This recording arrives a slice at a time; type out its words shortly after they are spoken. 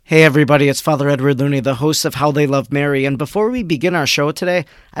Hey everybody, it's Father Edward Looney, the host of How They Love Mary, and before we begin our show today,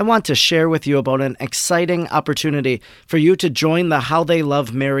 I want to share with you about an exciting opportunity for you to join the How They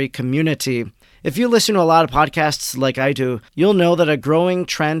Love Mary community. If you listen to a lot of podcasts like I do, you'll know that a growing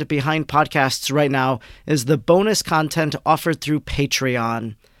trend behind podcasts right now is the bonus content offered through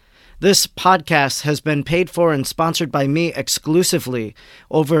Patreon. This podcast has been paid for and sponsored by me exclusively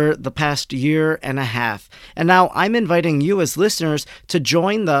over the past year and a half. And now I'm inviting you as listeners to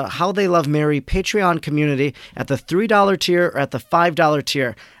join the How They Love Mary Patreon community at the $3 tier or at the $5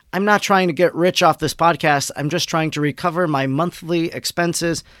 tier. I'm not trying to get rich off this podcast. I'm just trying to recover my monthly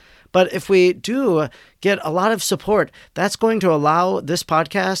expenses. But if we do get a lot of support, that's going to allow this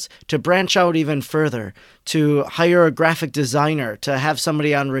podcast to branch out even further, to hire a graphic designer, to have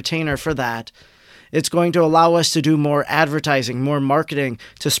somebody on retainer for that. It's going to allow us to do more advertising, more marketing,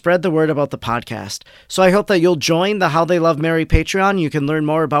 to spread the word about the podcast. So I hope that you'll join the How They Love Mary Patreon. You can learn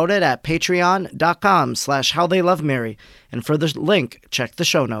more about it at patreon.com/howtheylovemary. And for the link, check the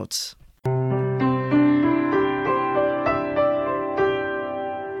show notes.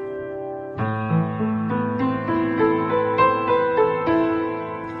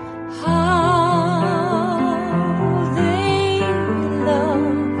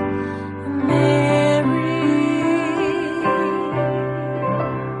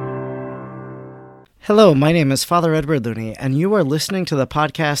 Hello, my name is Father Edward Looney, and you are listening to the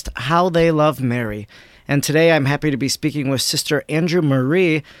podcast How They Love Mary. And today I'm happy to be speaking with Sister Andrew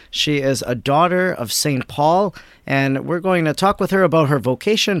Marie. She is a daughter of St. Paul, and we're going to talk with her about her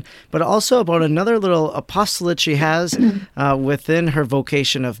vocation, but also about another little apostolate she has within her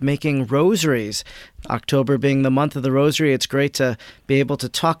vocation of making rosaries. October being the month of the rosary, it's great to be able to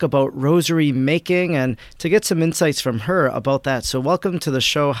talk about rosary making and to get some insights from her about that. So welcome to the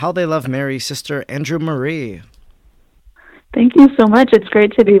show, How They Love Mary, Sister Andrew Marie. Thank you so much. It's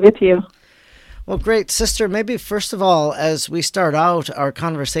great to be with you. Well, great. Sister, maybe first of all, as we start out our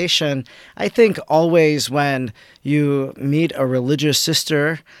conversation, I think always when you meet a religious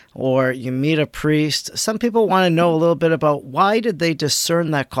sister or you meet a priest, some people want to know a little bit about why did they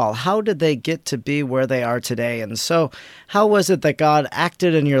discern that call? How did they get to be where they are today? And so how was it that God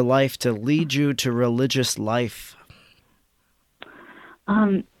acted in your life to lead you to religious life?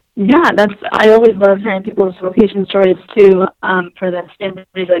 I always love hearing people's vocation stories too, for the same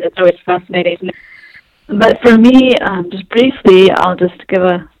reason. It's always fascinating. But for me, just briefly, I'll just give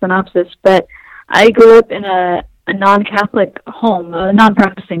a synopsis, but I grew up in a non-Catholic home, a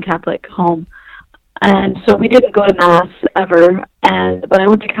non-practicing Catholic home. And so we didn't go to Mass ever, but I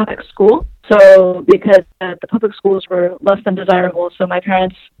went to Catholic school. So because the public schools were less than desirable, so my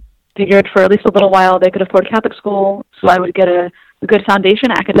parents figured for at least a little while they could afford Catholic school, so I would get a good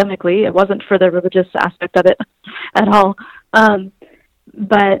foundation academically. It wasn't for the religious aspect of it at all.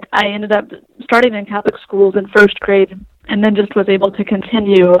 But I ended up starting in Catholic schools in first grade and then just was able to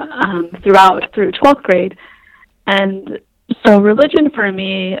continue through 12th grade. And so religion for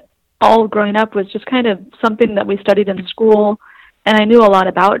me, all growing up, was just kind of something that we studied in school. And I knew a lot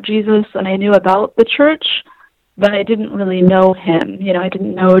about Jesus and I knew about the church, but I didn't really know him. I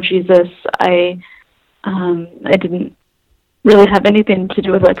didn't know Jesus. I didn't really have anything to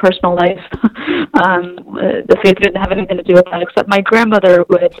do with my personal life. The faith didn't have anything to do with that, except my grandmother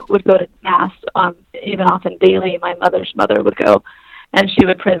would go to Mass, even often daily. My mother's mother would go, and she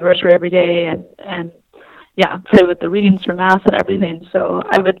would pray the rosary every day, and pray with the readings for Mass and everything. So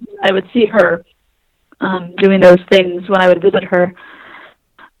I would see her doing those things when I would visit her.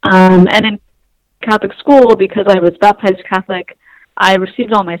 And in Catholic school, because I was baptized Catholic, I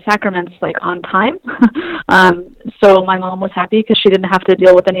received all my sacraments on time. So my mom was happy because she didn't have to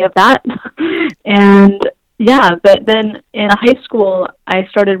deal with any of that. But then in high school, I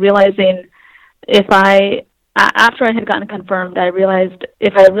started realizing after I had gotten confirmed, I realized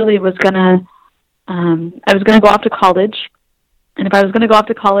if I really was I was going to go off to college. And if I was going to go off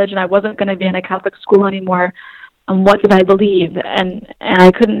to college and I wasn't going to be in a Catholic school anymore, what did I believe? And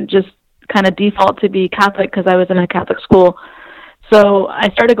I couldn't just kind of default to be Catholic because I was in a Catholic school. So I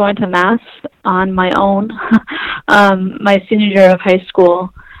started going to Mass on my own my senior year of high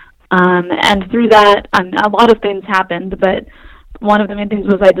school. And through that, a lot of things happened, but one of the main things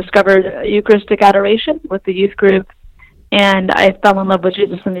was I discovered Eucharistic adoration with the youth group, and I fell in love with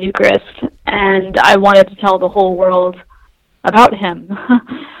Jesus in the Eucharist, and I wanted to tell the whole world about him.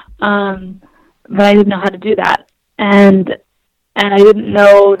 But I didn't know how to do that. And I didn't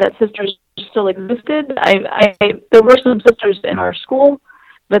know that sisters still existed. There were some sisters in our school,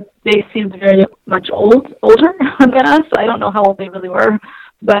 but they seemed very much older than us. I don't know how old they really were,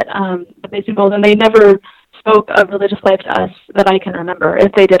 but they seemed old, and they never spoke of religious life to us that I can remember.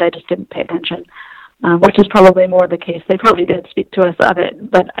 If they did, I just didn't pay attention, which is probably more the case. They probably did speak to us of it,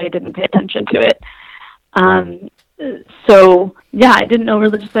 but I didn't pay attention to it. So, yeah, I didn't know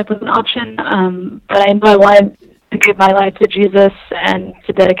religious life was an option, but I knew I wanted to give my life to Jesus and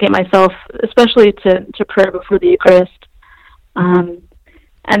to dedicate myself, especially to prayer before the Eucharist.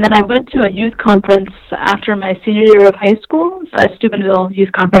 And then I went to a youth conference after my senior year of high school, a Steubenville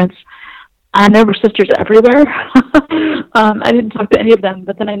youth conference, and there were sisters everywhere. I didn't talk to any of them,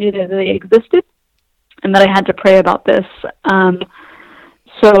 but then I knew that they existed and that I had to pray about this.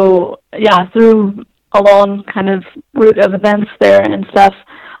 So, yeah, through a long kind of route of events there and stuff,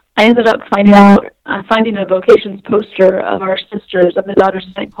 I ended up finding a vocations poster of our sisters, of the Daughters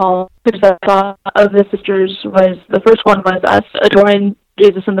of St. Paul. Pictures I saw of the sisters was, the first one was us adoring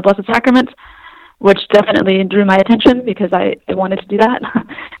Jesus in the Blessed Sacrament, which definitely drew my attention because I wanted to do that.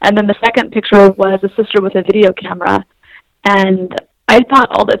 And then the second picture was a sister with a video camera. And I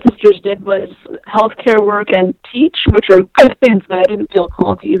thought all that sisters did was healthcare work and teach, which are good things, but I didn't feel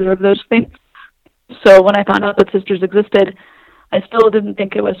called to either of those things. So when I found out that sisters existed, I still didn't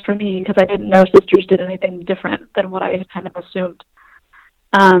think it was for me because I didn't know sisters did anything different than what I had kind of assumed.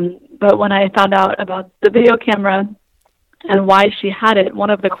 But when I found out about the video camera and why she had it, one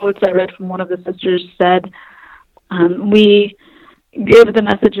of the quotes I read from one of the sisters said, we give the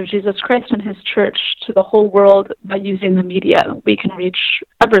message of Jesus Christ and his church to the whole world by using the media. We can reach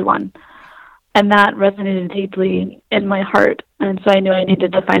everyone. And that resonated deeply in my heart. And so I knew I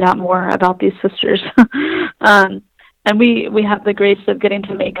needed to find out more about these sisters. And we have the grace of getting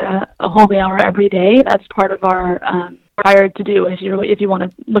to make a holy hour every day. That's part of our required to do if you want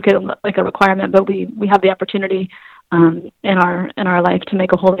to look at it like a requirement. But we have the opportunity in our life to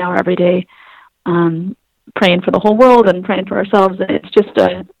make a holy hour every day, praying for the whole world and praying for ourselves. And it's just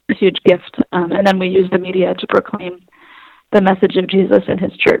a huge gift. And then we use the media to proclaim the message of Jesus and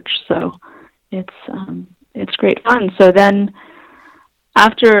his church. So it's great fun. So then I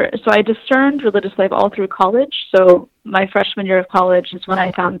discerned religious life all through college. So my freshman year of college is when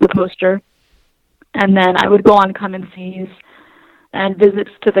I found the poster. And then I would go on come-and-sees and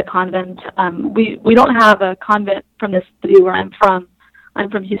visits to the convent. We don't have a convent from the city where I'm from. I'm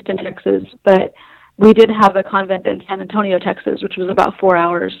from Houston, Texas. But we did have a convent in San Antonio, Texas, which was about 4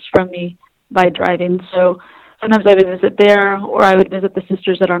 hours from me by driving. So sometimes I would visit there, or I would visit the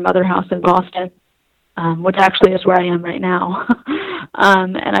sisters at our mother house in Boston, which actually is where I am right now.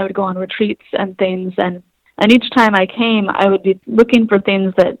 And I would go on retreats and things. And each time I came, I would be looking for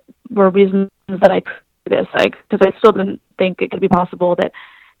things that were reasons that I could do this, because I still didn't think it could be possible that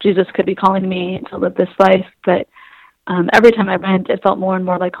Jesus could be calling me to live this life. But every time I went, it felt more and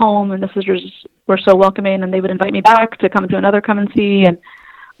more like home, and the sisters were so welcoming, and they would invite me back to come to another come and see, and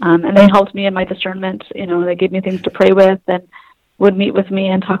they helped me in my discernment. They gave me things to pray with and would meet with me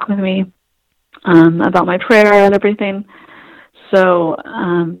and talk with me about my prayer and everything. So,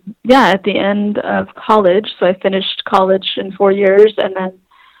 at the end of college, so I finished college in 4 years, and then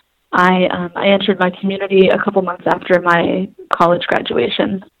I entered my community a couple months after my college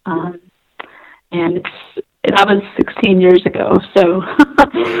graduation. And that was 16 years ago, so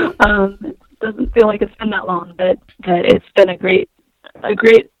it doesn't feel like it's been that long, but it's been a great,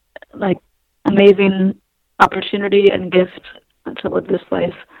 amazing opportunity and gift to live this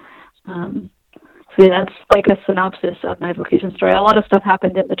life. So that's like a synopsis of my vocation story. A lot of stuff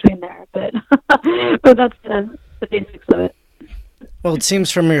happened in between there, but but that's the basics of it. Well, it seems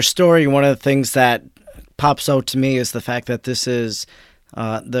from your story, one of the things that pops out to me is the fact that this is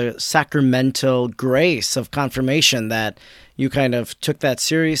the sacramental grace of confirmation, that you kind of took that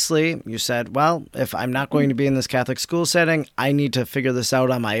seriously. You said, well, if I'm not going to be in this Catholic school setting, I need to figure this out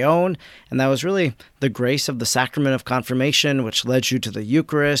on my own. And that was really the grace of the sacrament of confirmation, which led you to the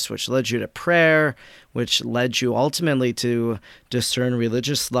Eucharist, which led you to prayer, which led you ultimately to discern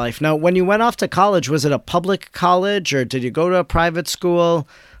religious life. Now, when you went off to college, was it a public college or did you go to a private school?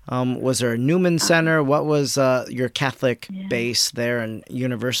 Was there a Newman Center? What was your Catholic base there in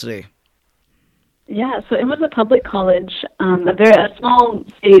university? Yeah, so it was a public college, a small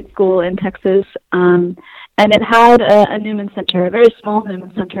state school in Texas, and it had a Newman Center, a very small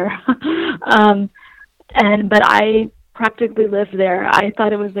Newman Center. But I practically lived there. I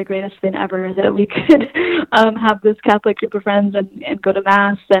thought it was the greatest thing ever that we could have this Catholic group of friends and go to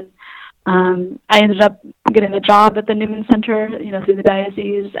Mass. And I ended up getting a job at the Newman Center, through the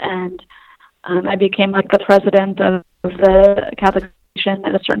diocese, and I became like the president of the Catholic Association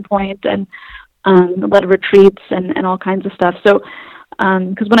at a certain point, and led retreats and all kinds of stuff. So,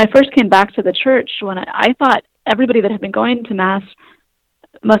 because when I first came back to the church, I thought everybody that had been going to Mass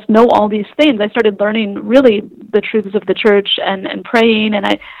must know all these things. I started learning really the truths of the church and praying, and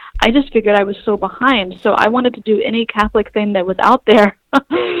I just figured I was so behind. So I wanted to do any Catholic thing that was out there.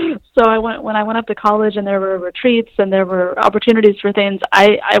 So when I went up to college and there were retreats and there were opportunities for things,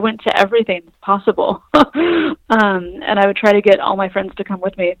 I went to everything possible. And I would try to get all my friends to come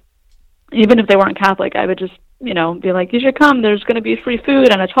with me. Even if they weren't Catholic, I would just, be like, you should come. There's going to be free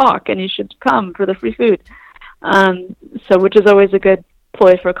food and a talk, and you should come for the free food. So which is always a good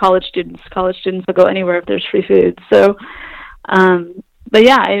ploy for college students. College students will go anywhere if there's free food. So, but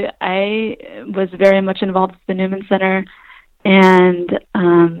yeah, I was very much involved with the Newman Center, and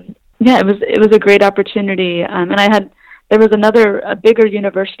it was a great opportunity. And there was a bigger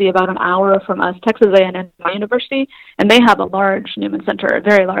university about an hour from us, Texas A&M University, and they have a large Newman Center,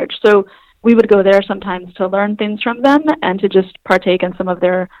 very large. So we would go there sometimes to learn things from them and to just partake in some of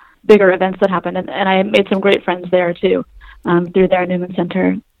their bigger events that happened. And I made some great friends there too, through their Newman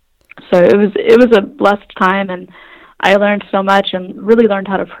Center. So it was a blessed time, and I learned so much and really learned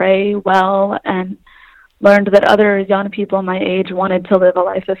how to pray well, and learned that other young people my age wanted to live a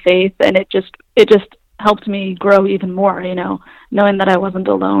life of faith, and it just helped me grow even more, knowing that I wasn't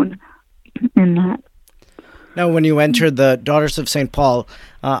alone in that. Now, when you entered the Daughters of St. Paul,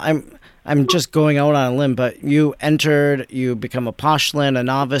 I'm just going out on a limb, but you become a postulant, a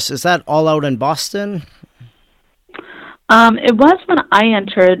novice. Is that all out in Boston? It was when I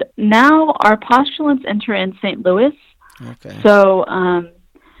entered. Now our postulants enter in St. Louis. Okay. So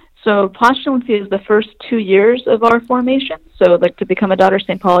postulancy is the first 2 years of our formation. So like to become a Daughter of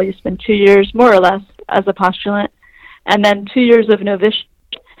St. Paul, you spend 2 years more or less as a postulant, and then 2 years of novitiate.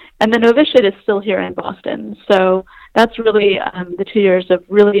 And the novitiate is still here in Boston. So that's really the 2 years of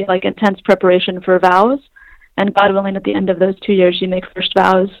really like intense preparation for vows. And God willing, at the end of those 2 years, you make first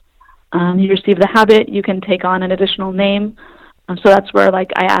vows. You receive the habit. You can take on an additional name. So that's where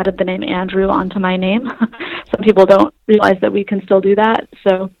like I added the name Andrew onto my name. Some people don't realize that we can still do that.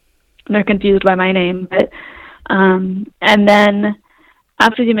 So they're confused by my name. But and then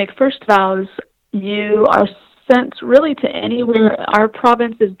after you make first vows, you are sent really to anywhere. Our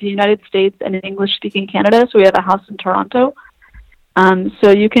province is the United States and in English-speaking Canada, so we have a house in Toronto.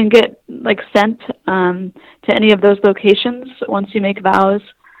 So you can get like sent to any of those locations once you make vows,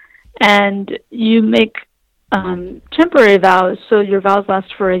 and you make temporary vows. So your vows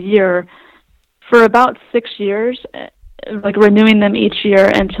last for a year, for about 6 years, like renewing them each year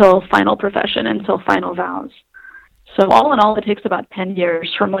until final profession, until final vows. So all in all, it takes about 10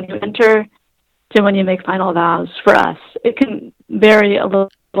 years from when you enter to when you make final vows for us. It can vary a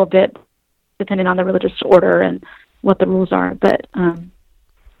little bit depending on the religious order and what the rules are. But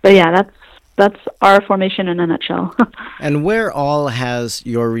yeah, that's our formation in a nutshell. And where all has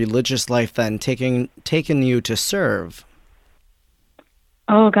your religious life then taken you to serve?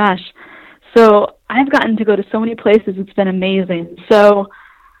 Oh, gosh. So I've gotten to go to so many places. It's been amazing. So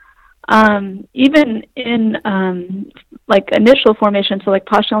even in like initial formation, so like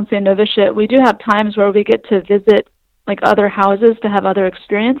postulancy and novitiate, we do have times where we get to visit like other houses to have other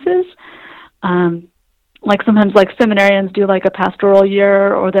experiences. Like sometimes like seminarians do like a pastoral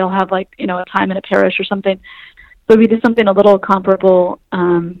year, or they'll have like, a time in a parish or something. So we did something a little comparable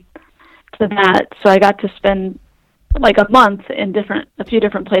to that. So I got to spend like a month in a few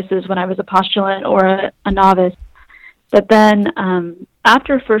different places when I was a postulant or a novice. But then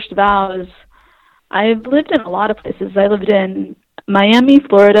after first vows, I've lived in a lot of places. I lived in Miami,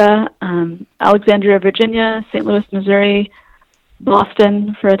 Florida, Alexandria, Virginia, St. Louis, Missouri,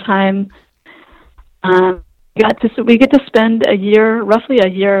 Boston for a time. We get to spend roughly a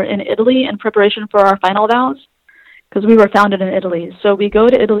year in Italy in preparation for our final vows, because we were founded in Italy. So we go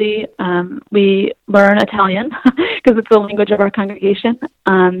to Italy, we learn Italian because it's the language of our congregation,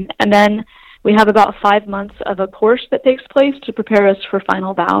 and then we have about 5 months of a course that takes place to prepare us for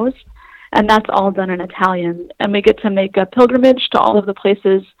final vows, and that's all done in Italian. And we get to make a pilgrimage to all of the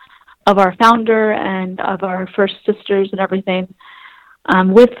places of our founder and of our first sisters and everything,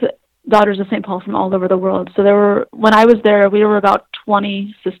 with Daughters of St. Paul from all over the world. So when I was there, we were about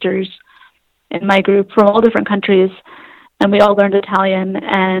 20 sisters in my group from all different countries, and we all learned Italian,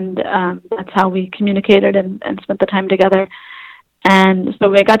 and that's how we communicated and spent the time together. And so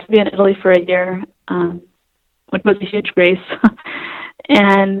we got to be in Italy for a year, which was a huge grace.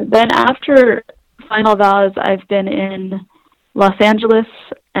 And then after final vows, I've been in Los Angeles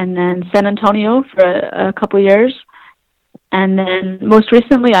and then San Antonio for a couple years. And then most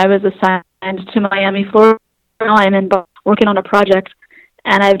recently, I was assigned to Miami, Florida. I'm working on a project,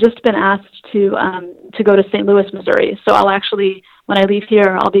 and I've just been asked to go to St. Louis, Missouri. So I'll actually, when I leave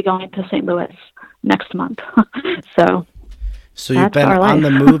here, I'll be going to St. Louis next month. So. So you've that's been our on life.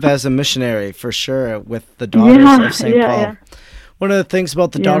 the move as a missionary for sure with the Daughters of St. Paul. Yeah. One of the things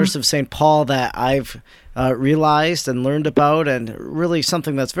about the Yeah. Daughters of St. Paul that I've realized and learned about, and really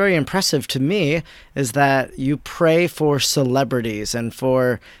something that's very impressive to me, is that you pray for celebrities and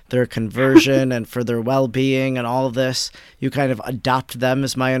for their conversion and for their well-being and all of this. You kind of adopt them,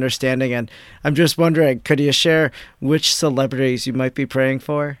 is my understanding. And I'm just wondering, could you share which celebrities you might be praying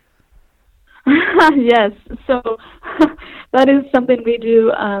for? Yes. So that is something we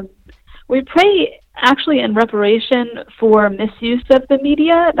do. We pray actually in reparation for misuse of the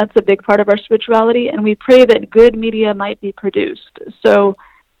media. That's a big part of our spirituality, and we pray that good media might be produced. So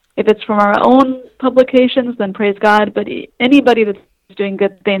if it's from our own publications, then praise God. But anybody that's doing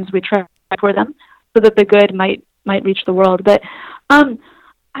good things, we try for them so that the good might reach the world. But some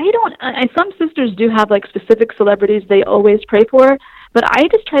sisters do have like specific celebrities they always pray for, but I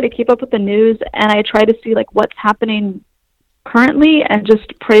just try to keep up with the news, and I try to see like what's happening currently and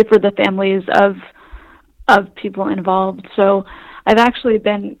just pray for the families of people involved. So I've actually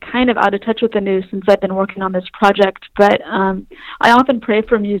been kind of out of touch with the news since I've been working on this project, but I often pray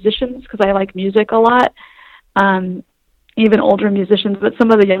for musicians because I like music a lot, even older musicians, but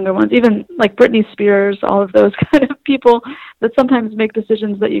some of the younger ones, even like Britney Spears, all of those kind of people that sometimes make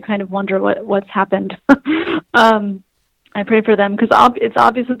decisions that you kind of wonder what's happened. I pray for them because it's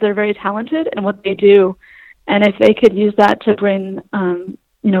obvious that they're very talented in what they do, and if they could use that to bring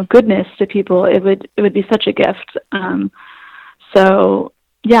goodness to people, it would be such a gift. So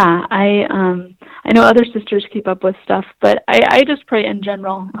yeah, I know other sisters keep up with stuff, but I just pray in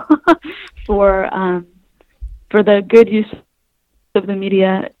general for the good use of the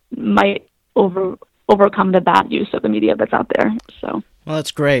media might overcome the bad use of the media that's out there. So. Well,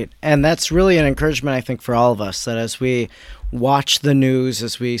 that's great. And that's really an encouragement, I think, for all of us, that as we watch the news,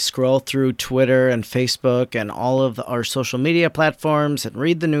 as we scroll through Twitter and Facebook and all of our social media platforms and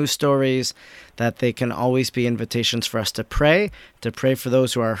read the news stories, that they can always be invitations for us to pray for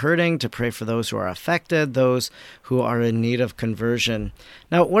those who are hurting, to pray for those who are affected, those who are in need of conversion.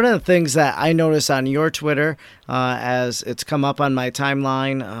 Now, one of the things that I notice on your Twitter, as it's come up on my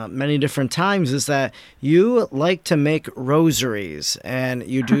timeline many different times, is that you like to make rosaries, and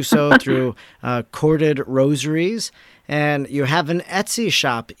you do so through corded rosaries. And you have an Etsy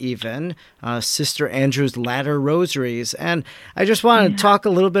shop even, Sister Andrew's Ladder Rosaries. And I just want to talk a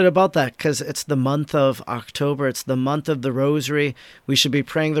little bit about that because it's the month of October. It's the month of the Rosary. We should be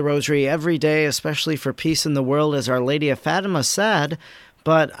praying the Rosary every day, especially for peace in the world, as Our Lady of Fatima said.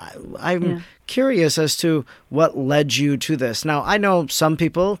 But I'm curious as to what led you to this. Now, I know some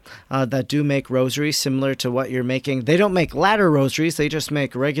people that do make rosaries similar to what you're making. They don't make ladder rosaries. They just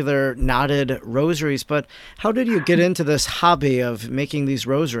make regular knotted rosaries. But how did you get into this hobby of making these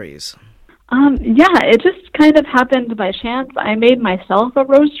rosaries? It just kind of happened by chance. I made myself a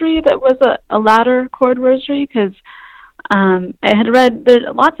rosary that was a ladder cord rosary because I had read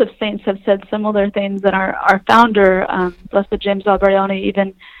that lots of saints have said similar things, and our founder, Blessed James Alberione,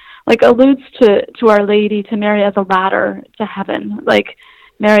 even like alludes to Our Lady, to Mary as a ladder to heaven. Like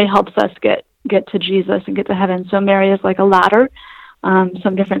Mary helps us get to Jesus and get to heaven. So Mary is like a ladder.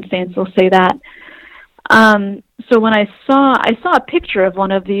 Some different saints will say that. So when I saw a picture of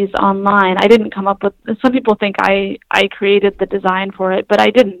one of these online, I didn't come up with. Some people think I created the design for it, but I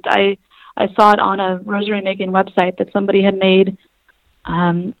didn't. I saw it on a rosary making website that somebody had made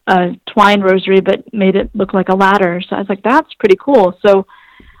a twine rosary, but made it look like a ladder. So I was like, that's pretty cool. So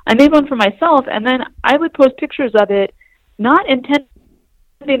I made one for myself, and then I would post pictures of it, not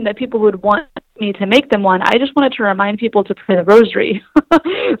intending that people would want me to make them one. I just wanted to remind people to pray the rosary.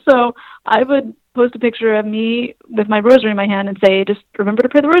 So I would post a picture of me with my rosary in my hand and say, just remember to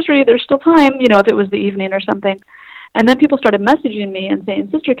pray the rosary. There's still time, if it was the evening or something. And then people started messaging me and saying,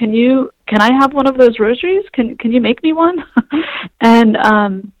 Sister, can I have one of those rosaries? Can you make me one? And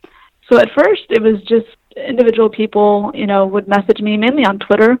so at first it was just individual people, would message me mainly on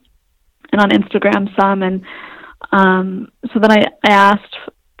Twitter and on Instagram some. And so then I asked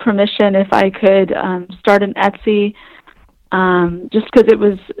permission if I could start an Etsy, just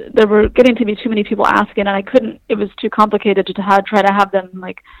because there were getting to be too many people asking, and I couldn't. It was too complicated to try to have them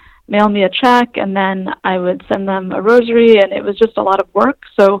like mail me a check, and then I would send them a rosary, and it was just a lot of work.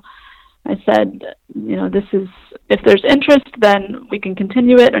 So I said, this is, if there's interest, then we can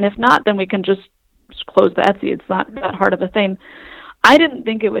continue it, and if not, then we can just close the Etsy. It's not that hard of a thing. I didn't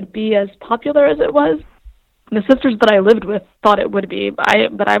think it would be as popular as it was. The sisters that I lived with thought it would be, but I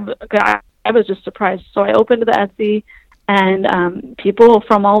was just surprised. So I opened the Etsy, and people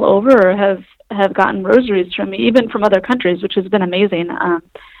from all over have gotten rosaries from me, even from other countries, which has been amazing.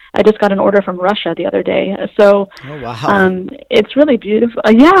 I just got an order from Russia the other day. So Oh, wow. it's really beautiful.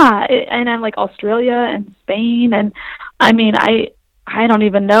 Yeah, and then like Australia and Spain, and I mean, I don't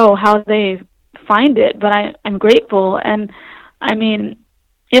even know how they find it, but I'm grateful. And I mean,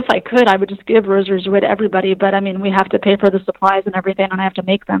 if I could, I would just give rosaries away to everybody. But I mean, we have to pay for the supplies and everything, and I have to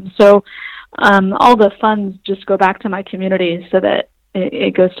make them. So all the funds just go back to my community, so that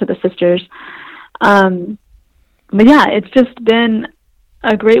it goes to the sisters. But yeah, it's just been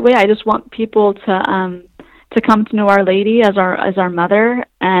a great way. I just want people to come to know Our Lady as our mother,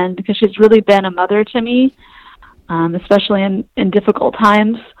 and because she's really been a mother to me, especially in difficult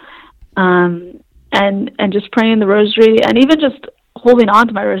times, and just praying the rosary, and even just holding on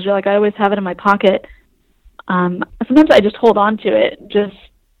to my rosary. Like, I always have it in my pocket. Sometimes I just hold on to it,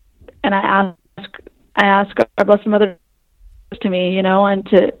 and I ask our Blessed Mother to me, and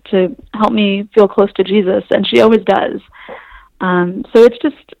to help me feel close to Jesus, and she always does. So it's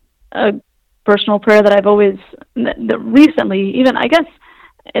just a personal prayer that I've always, recently, even, I guess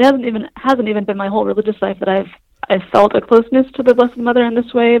it hasn't even been my whole religious life that I've felt a closeness to the Blessed Mother in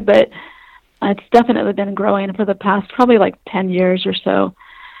this way, but it's definitely been growing for the past probably like 10 years or so.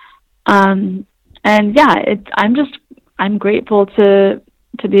 And yeah, I'm grateful to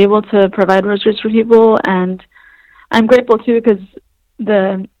be able to provide rosaries for people, and I'm grateful too because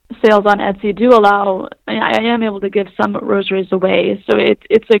the sales on Etsy do allow. I am able to give some rosaries away, so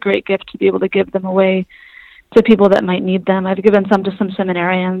it's a great gift to be able to give them away to people that might need them. I've given some to some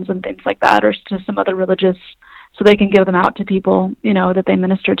seminarians and things like that, or to some other religious, so they can give them out to people, that they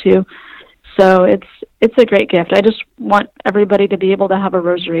minister to. So it's a great gift. I just want everybody to be able to have a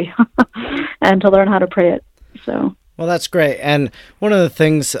rosary and to learn how to pray it. So. Well, that's great. And one of the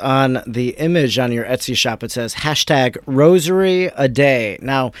things on the image on your Etsy shop, it says #rosary-a-day.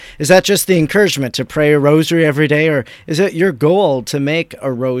 Now, is that just the encouragement to pray a rosary every day, or is it your goal to make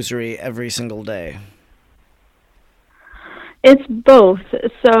a rosary every single day? It's both.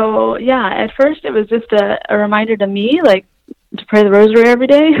 So, yeah, at first it was just a reminder to me, like, to pray the rosary every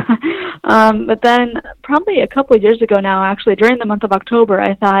day. But then probably a couple of years ago now, actually, during the month of October,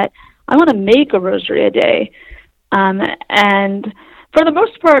 I thought, I want to make a rosary a day. And for the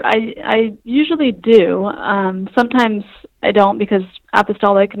most part, I usually do. Sometimes I don't, because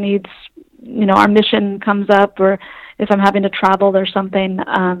apostolic needs, our mission comes up, or if I'm having to travel or something.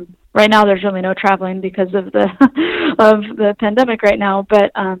 Right now, there's really no traveling because of the of the pandemic right now.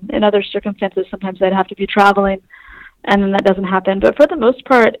 But in other circumstances, sometimes I'd have to be traveling, and then that doesn't happen. But for the most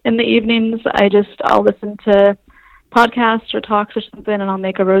part, in the evenings, I'll listen to podcasts or talks or something, and I'll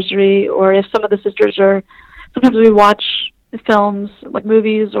make a rosary. Or if some of the sisters sometimes we watch films, like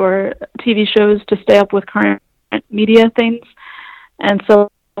movies or TV shows, to stay up with current media things. And so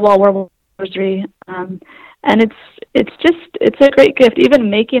while we're rosary, and it's a great gift. Even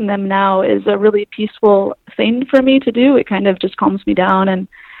making them now is a really peaceful thing for me to do. It kind of just calms me down, and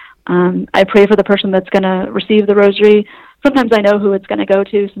I pray for the person that's going to receive the rosary. Sometimes I know who it's going to go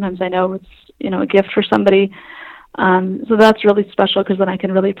to. Sometimes I know it's a gift for somebody. So that's really special, because then I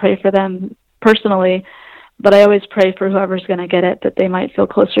can really pray for them personally. But I always pray for whoever's going to get it, that they might feel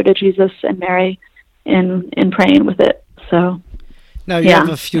closer to Jesus and Mary in praying with it. So. Now, you have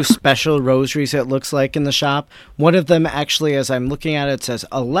a few special rosaries, it looks like, in the shop. One of them, actually, as I'm looking at it, says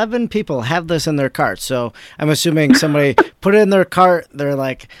 11 people have this in their cart. So I'm assuming somebody put it in their cart.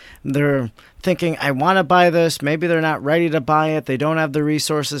 They're thinking, I want to buy this. Maybe they're not ready to buy it. They don't have the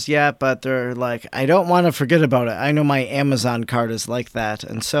resources yet, but they're like, I don't want to forget about it. I know my Amazon cart is like that.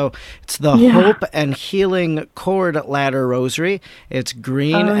 And so it's the Hope and Healing Cord Ladder Rosary. It's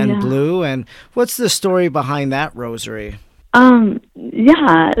green and blue. And what's the story behind that rosary?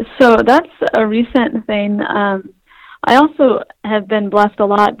 So that's a recent thing. I also have been blessed a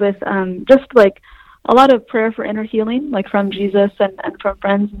lot with just like a lot of prayer for inner healing, like from Jesus and from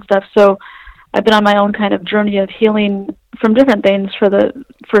friends and stuff. So I've been on my own kind of journey of healing from different things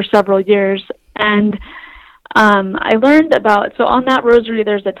for several years. And I learned so on that rosary,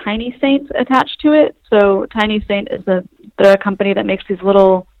 there's a Tiny Saint attached to it. So Tiny Saint is the company that makes these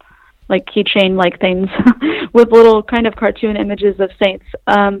little like keychain-like things with little kind of cartoon images of saints.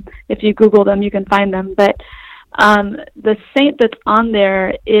 If you Google them, you can find them. But the saint that's on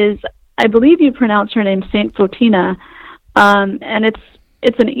there is, I believe you pronounce her name Saint Photina, and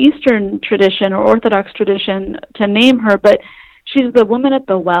it's an Eastern tradition or Orthodox tradition to name her, but she's the woman at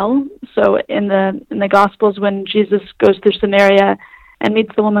the well. So in the Gospels, when Jesus goes through Samaria and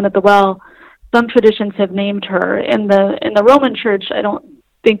meets the woman at the well, some traditions have named her. In the Roman Church, I don't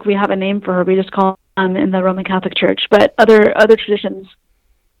think we have a name for her. We just call her in the Roman Catholic Church. But other traditions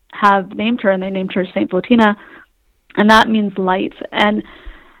have named her, and they named her Saint Plotina, and that means light. And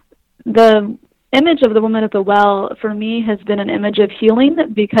the image of the woman at the well for me has been an image of healing,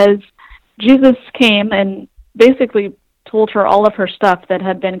 because Jesus came and basically told her all of her stuff that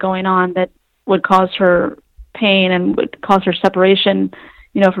had been going on that would cause her pain and would cause her separation,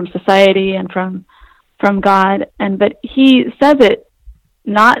 from society and from God. But he says it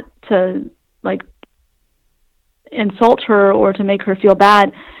not to insult her or to make her feel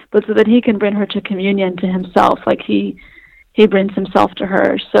bad, but so that he can bring her to communion to himself, like he brings himself to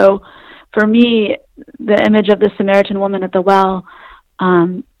her. So for me, the image of the Samaritan woman at the well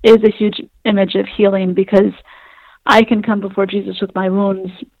is a huge image of healing, because I can come before Jesus with my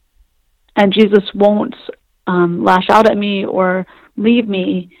wounds, and Jesus won't lash out at me or leave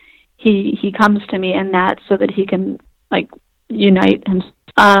me. He comes to me in that, so that he can unite himself.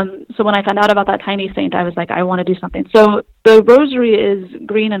 So when I found out about that tiny saint, I was like, I want to do something. So the rosary is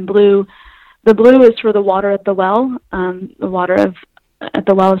green and blue. The blue is for the water at the well, the water at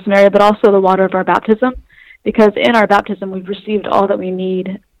the well of Samaria, but also the water of our baptism, because in our baptism we've received all that we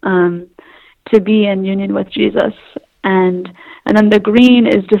need to be in union with Jesus. And then the green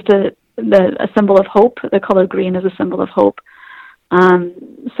is just a symbol of hope. The color green is a symbol of hope.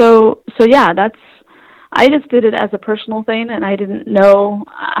 So yeah, I just did it as a personal thing, and I didn't know.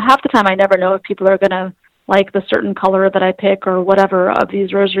 Half the time I never know if people are going to like the certain color that I pick or whatever of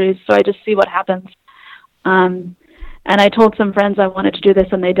these rosaries, so I just see what happens. And I told some friends I wanted to do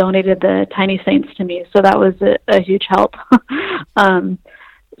this, and they donated the tiny saints to me, so that was a huge help.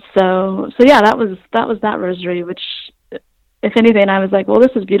 So yeah, that was that rosary, which, if anything, I was like, well,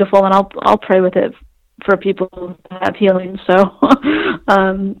 this is beautiful, and I'll pray with it for people to have healing. So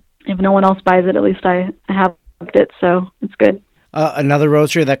if no one else buys it, at least I have it, so it's good. Another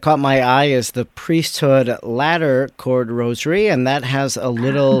rosary that caught my eye is the Priesthood Ladder Cord Rosary, and that has a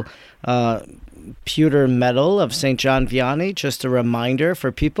little pewter medal of St. John Vianney, just a reminder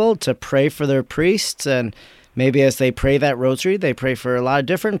for people to pray for their priests. And maybe as they pray that rosary, they pray for a lot of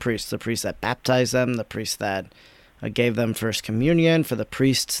different priests: the priest that baptized them, the priest that gave them First Communion, for the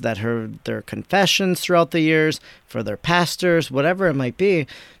priests that heard their confessions throughout the years, for their pastors, whatever it might be.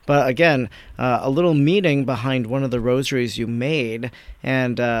 But again, a little meaning behind one of the rosaries you made,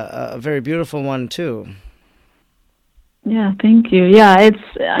 and a very beautiful one too. Yeah, thank you. Yeah,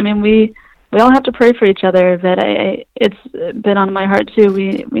 we all have to pray for each other, but it's been on my heart too.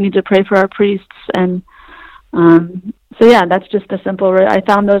 We need to pray for our priests, and so yeah, that's just a simple. I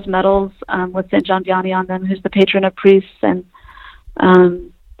found those medals with St. John Vianney on them, who's the patron of priests, and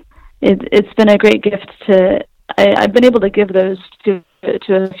it's been a great gift to. I've been able to give those to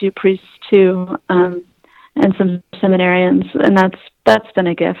a few priests too, and some seminarians, and that's been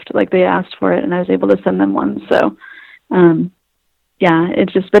a gift. Like, they asked for it, and I was able to send them one. So, yeah,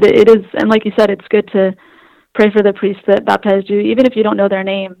 it's just, but it is, and like you said, it's good to pray for the priests that baptized you, even if you don't know their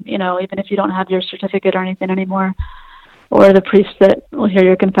name, even if you don't have your certificate or anything anymore, or the priest that will hear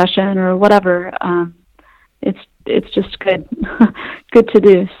your confession or whatever. It's just good, good to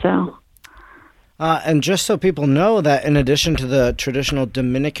do. So. And just so people know that in addition to the traditional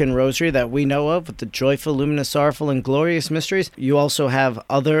Dominican rosary that we know of with the joyful, luminous, sorrowful, and glorious mysteries, you also have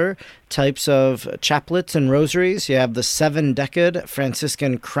other types of chaplets and rosaries. You have the 7-decade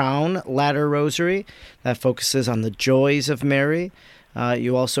Franciscan Crown Ladder Rosary that focuses on the joys of Mary.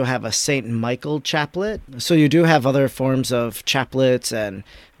 You also have a St. Michael chaplet. So you do have other forms of chaplets and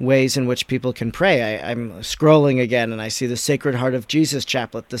ways in which people can pray. I'm scrolling again, and I see the Sacred Heart of Jesus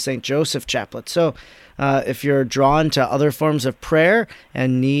chaplet, the St. Joseph chaplet. So if you're drawn to other forms of prayer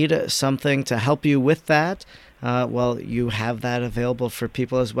and need something to help you with that, well, you have that available for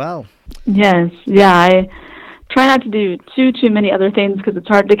people as well. Yes. Yeah, I try not to do too many other things because it's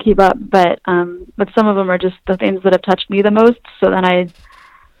hard to keep up, but some of them are just the things that have touched me the most, so then I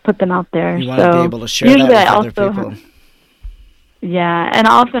put them out there. You want to be able to share that with other people. Yeah, and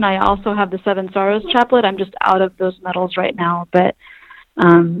often I also have the Seven Sorrows chaplet. I'm just out of those medals right now, but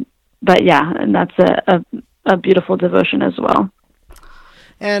yeah, and that's a beautiful devotion as well.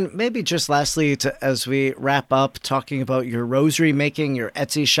 And maybe just lastly, as we wrap up talking about your rosary making, your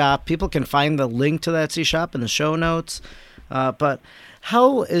Etsy shop, people can find the link to the Etsy shop in the show notes. But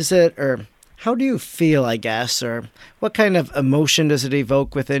how is it, or how do you feel, I guess, or what kind of emotion does it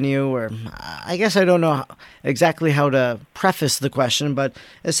evoke within you? Or I guess I don't know exactly how to preface the question, but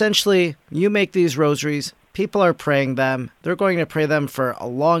essentially you make these rosaries, people are praying them, they're going to pray them for a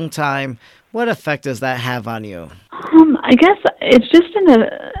long time. What effect does that have on you? I guess it's just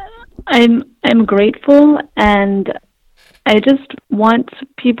I'm grateful, and I just want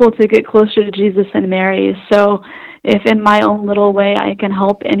people to get closer to Jesus and Mary. So if in my own little way I can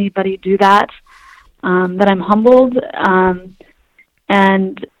help anybody do that, that I'm humbled.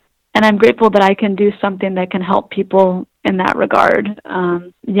 And and I'm grateful that I can do something that can help people in that regard.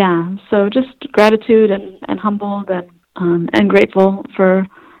 So just gratitude and humbled and grateful for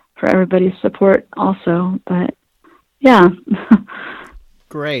everybody's support also. But yeah.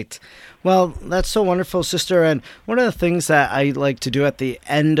 Great. Well, that's so wonderful, sister. And one of the things that I like to do at the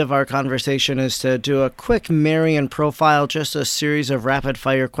end of our conversation is to do a quick Marian profile, just a series of rapid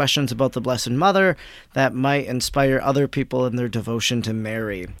fire questions about the Blessed Mother that might inspire other people in their devotion to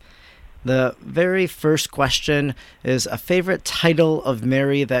Mary. The very first question is a favorite title of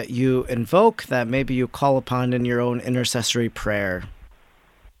Mary that you invoke, that maybe you call upon in your own intercessory prayer.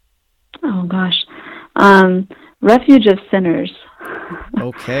 Oh, gosh. Refuge of Sinners.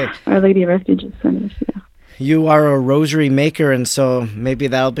 Okay. Our Lady Refuge of Sinners, yeah. You are a rosary maker, and so maybe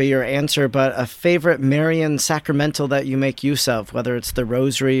that'll be your answer, but a favorite Marian sacramental that you make use of, whether it's the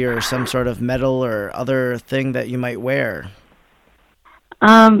rosary or some sort of medal or other thing that you might wear?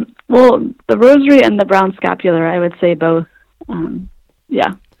 Well, the rosary and the brown scapular, I would say both.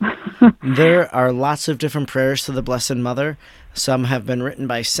 Yeah. There are lots of different prayers to the Blessed Mother. Some have been written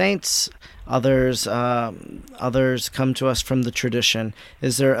by saints. Others come to us from the tradition.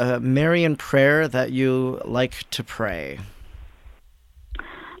 Is there a Marian prayer that you like to pray?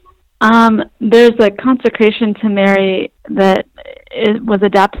 There's a consecration to Mary that was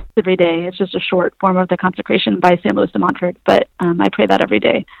adapted every day. It's just a short form of the consecration by St. Louis de Montfort, but I pray that every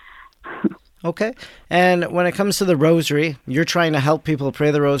day. Okay. And when it comes to the rosary, you're trying to help people pray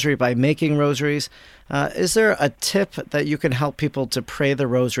the rosary by making rosaries. Is there a tip that you can help people to pray the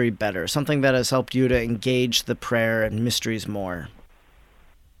rosary better? Something that has helped you to engage the prayer and mysteries more?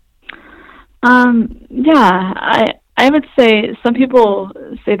 I would say some people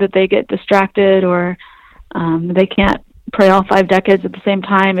say that they get distracted or they can't pray all 5 decades at the same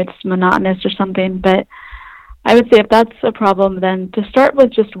time. It's monotonous or something. But I would say if that's a problem, then to start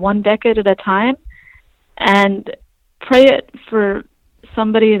with just 1 decade at a time and pray it for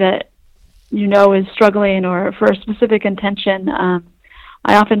somebody that you know is struggling or for a specific intention.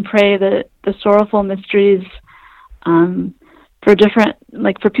 I often pray the sorrowful mysteries for different,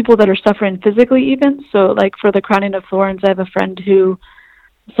 like for people that are suffering physically even. So like for the crowning of thorns, I have a friend who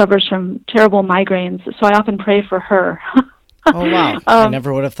suffers from terrible migraines. So I often pray for her. Oh, wow. I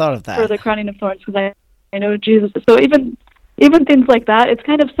never would have thought of that. For the crowning of thorns, because I know Jesus. So even things like that, it's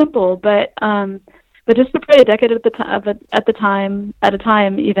kind of simple, but just to pray a decade at a time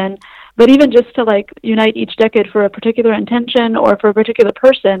even, but even just to like unite each decade for a particular intention or for a particular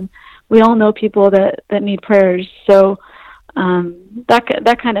person. We all know people that need prayers. So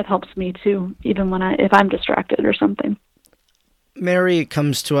that kind of helps me too, even if I'm distracted or something. Mary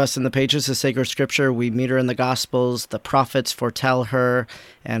comes to us in the pages of sacred scripture. We meet her in the Gospels. The prophets foretell her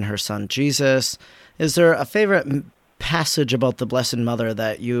and her son Jesus. Is there a favorite passage about the Blessed Mother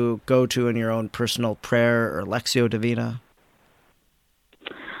that you go to in your own personal prayer or Lectio Divina?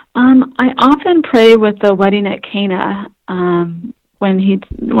 I often pray with the wedding at Cana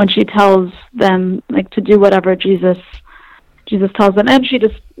when she tells them like to do whatever Jesus tells them, and she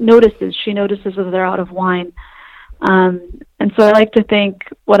notices that they're out of wine. And so I like to think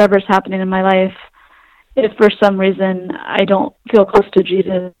whatever's happening in my life, if for some reason I don't feel close to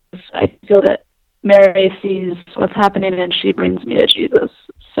Jesus, I feel that Mary sees what's happening and she brings me to Jesus.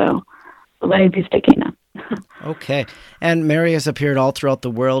 So the wedding feast at Cana. Okay. And Mary has appeared all throughout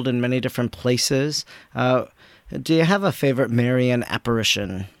the world in many different places. Do you have a favorite Marian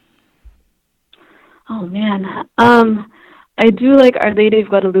apparition? Oh, man. I do like Our Lady of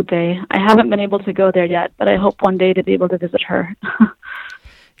Guadalupe. I haven't been able to go there yet, but I hope one day to be able to visit her.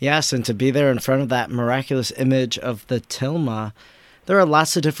 Yes, and to be there in front of that miraculous image of the tilma. There are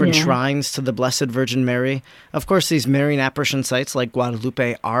lots of different shrines to the Blessed Virgin Mary. Of course, these Marian apparition sites like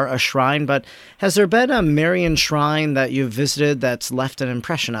Guadalupe are a shrine, but has there been a Marian shrine that you've visited that's left an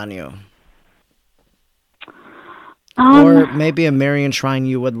impression on you? Or maybe a Marian shrine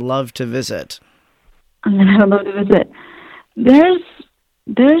you would love to visit? I would love to visit.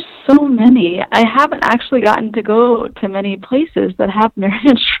 There's so many. I haven't actually gotten to go to many places that have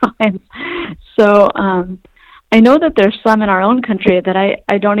Marian shrines. So I know that there's some in our own country that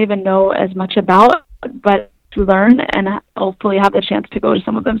I don't even know as much about, but to learn and hopefully have the chance to go to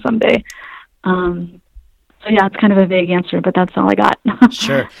some of them someday. So yeah, it's kind of a vague answer, but that's all I got.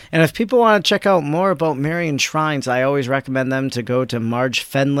 Sure. And if people want to check out more about Marian shrines, I always recommend them to go to Marge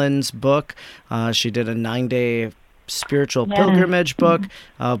Fenlon's book. She did a 9-day spiritual pilgrimage book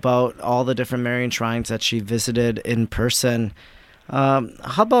about all the different Marian shrines that she visited in person. How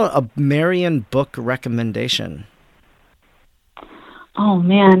about a Marian book recommendation? Oh,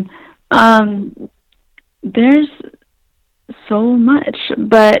 man. There's so much,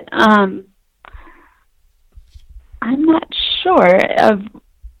 but I'm not sure of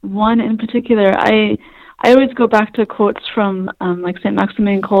one in particular. I always go back to quotes from like Saint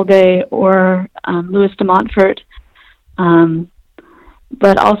Maximin Kolbe or Louis de Montfort.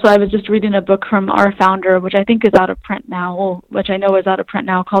 But also, I was just reading a book from our founder, which I think is out of print now, which I know is out of print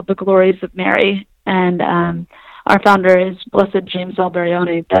now, called The Glories of Mary. And our founder is Blessed James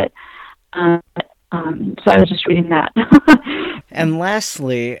Alberione. But so I was just reading that. And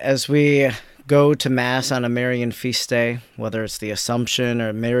lastly, as we go to Mass on a Marian feast day, whether it's the Assumption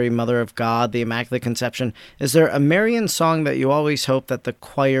or Mary, Mother of God, the Immaculate Conception, is there a Marian song that you always hope that the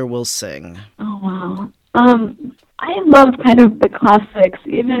choir will sing? Oh, wow. I love kind of the classics,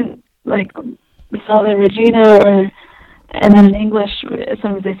 even like Salve Regina, and then in English,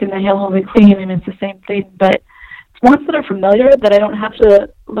 sometimes they sing the Hail Holy Queen, and it's the same thing. But ones that are familiar that I don't have to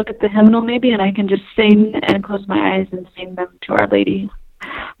look at the hymnal maybe, and I can just sing and close my eyes and sing them to Our Lady.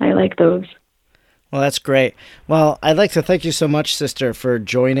 I like those. Well, that's great. Well, I'd like to thank you so much, Sister, for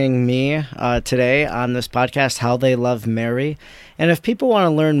joining me today on this podcast, How They Love Mary. And if people want to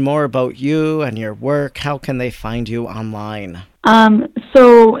learn more about you and your work, how can they find you online?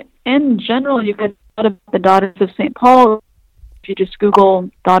 So in general, you could go to the Daughters of St. Paul. If you just Google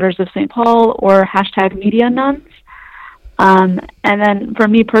Daughters of St. Paul or #Media Nuns. And then for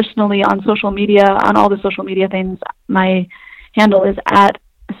me personally on social media, on all the social media things, my handle is at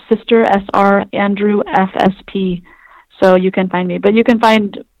Sister SR Andrew FSP. So you can find me. But you can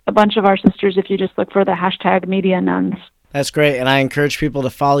find a bunch of our sisters if you just look for the #Media Nuns. That's great, and I encourage people to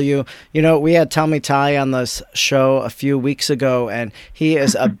follow you. You know, we had Tommy Ty on this show a few weeks ago, and he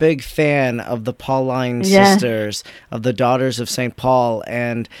is a big fan of the Pauline sisters, of the Daughters of St. Paul,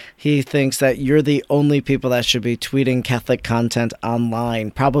 and he thinks that you're the only people that should be tweeting Catholic content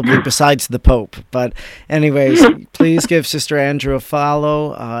online, probably besides the Pope. But anyways, please give Sister Andrew a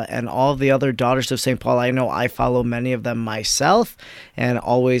follow, and all the other Daughters of St. Paul. I know I follow many of them myself, and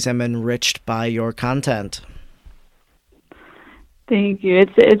always am enriched by your content. Thank you.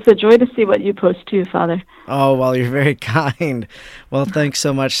 It's a joy to see what you post too, Father. Oh, well, you're very kind. Well, thanks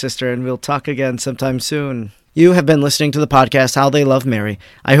so much, Sister, and we'll talk again sometime soon. You have been listening to the podcast, How They Love Mary.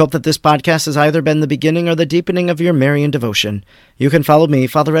 I hope that this podcast has either been the beginning or the deepening of your Marian devotion. You can follow me,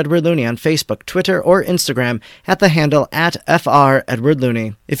 Father Edward Looney, on Facebook, Twitter, or Instagram at the handle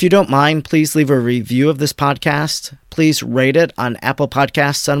 @FrEdwardLooney. If you don't mind, please leave a review of this podcast. Please rate it on Apple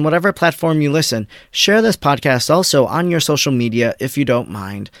Podcasts, on whatever platform you listen. Share this podcast also on your social media if you don't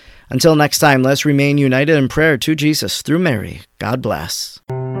mind. Until next time, let's remain united in prayer to Jesus through Mary. God bless.